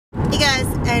guys,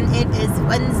 and it is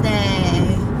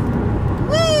Wednesday.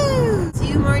 Woo!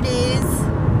 2 more days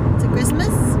to Christmas,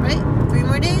 right? 3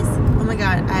 more days? Oh my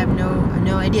god, I have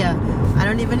no idea. I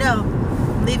don't even know.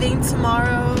 Leaving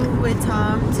tomorrow with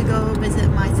Tom to go visit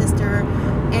my sister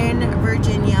in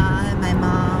Virginia. My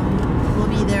mom will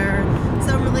be there,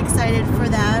 so I'm really excited for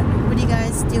that. What are you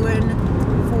guys doing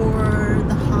for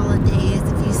the holidays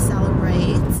if you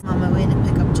celebrate? I'm on my way to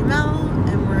pick up Jamel,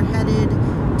 and we're headed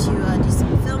to do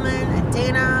some filming at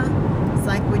Dana. It's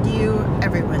like we do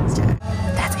every Wednesday.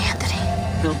 That's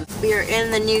Anthony. We are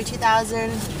in the new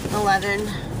 2011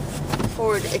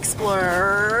 Ford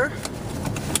Explorer.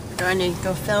 We're going to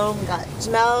go film. We got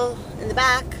Jamel in the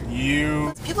back.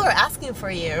 People are asking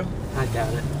for you. I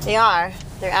doubt it. They are.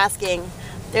 They're asking.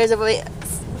 There's a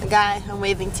guy I'm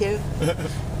waving to. I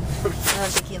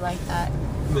don't think he liked that.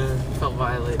 No, felt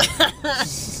violated.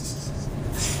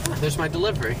 There's my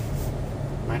delivery.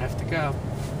 Might have to go.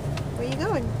 Where are you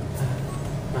going?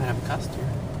 Might have a customer.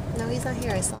 No, he's not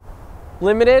here. I saw.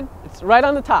 Limited. It's right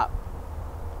on the top.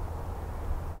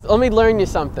 Let me learn you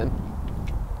something.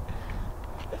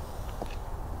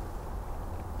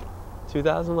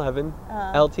 2011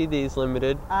 LTDs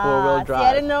limited 4-wheel drive. See,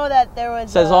 I didn't know that there was.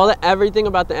 Says everything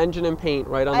about the engine and paint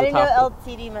right on the top. I didn't know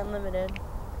LTD meant limited.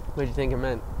 What did you think it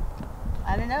meant?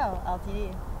 I don't know.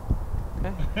 LTD.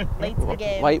 Okay. Late to the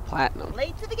game. White platinum.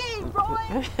 Late to the game,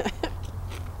 Roy.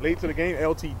 Late to the game,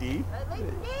 LTD. Late to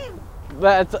the game.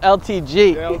 That's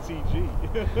LTG.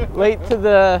 LTG. Late to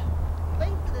the.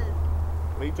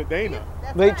 Late to Dana.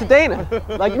 That's Late right. to Dana,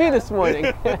 like me this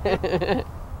morning.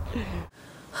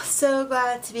 So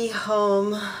glad to be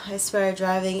home. I swear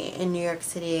driving in New York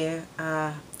City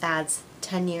adds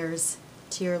 10 years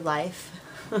to your life.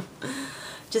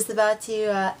 Just about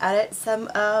to edit some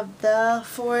of the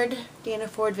Dana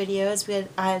Ford videos.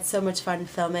 I had so much fun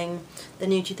filming the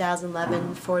new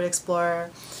 2011 Ford Explorer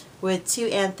with 2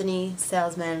 Anthony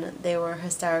salesmen. They were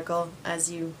hysterical,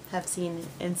 as you have seen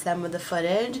in some of the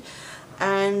footage.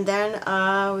 And then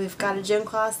we've got a gym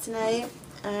class tonight,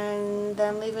 and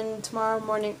then leaving tomorrow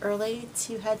morning early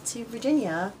to head to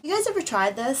Virginia. You guys ever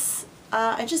tried this?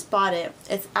 I just bought it.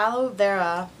 It's aloe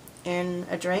vera in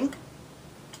a drink.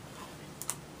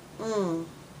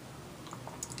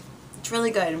 It's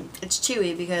really good. It's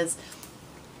chewy because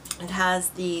it has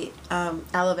the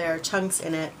aloe vera chunks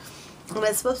in it. And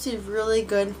it's supposed to be really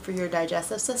good for your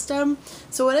digestive system.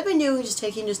 So what I've been doing is just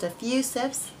taking just a few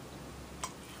sips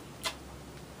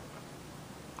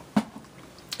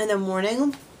in the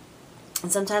morning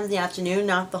and sometimes in the afternoon,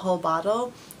 not the whole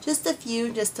bottle, just a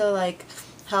few, just to like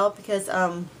help, because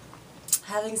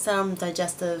having some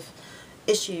digestive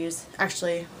issues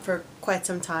actually for quite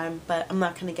some time, but I'm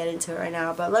not going to get into it right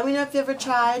now. But let me know if you ever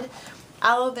tried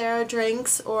aloe vera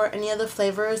drinks or any other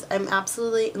flavors. I'm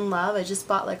absolutely in love. I just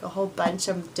bought like a whole bunch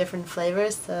of different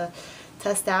flavors to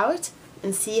test out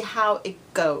and see how it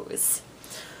goes.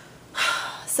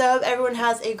 So everyone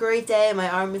has a great day. My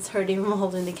arm is hurting from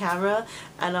holding the camera,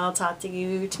 and I'll talk to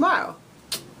you tomorrow.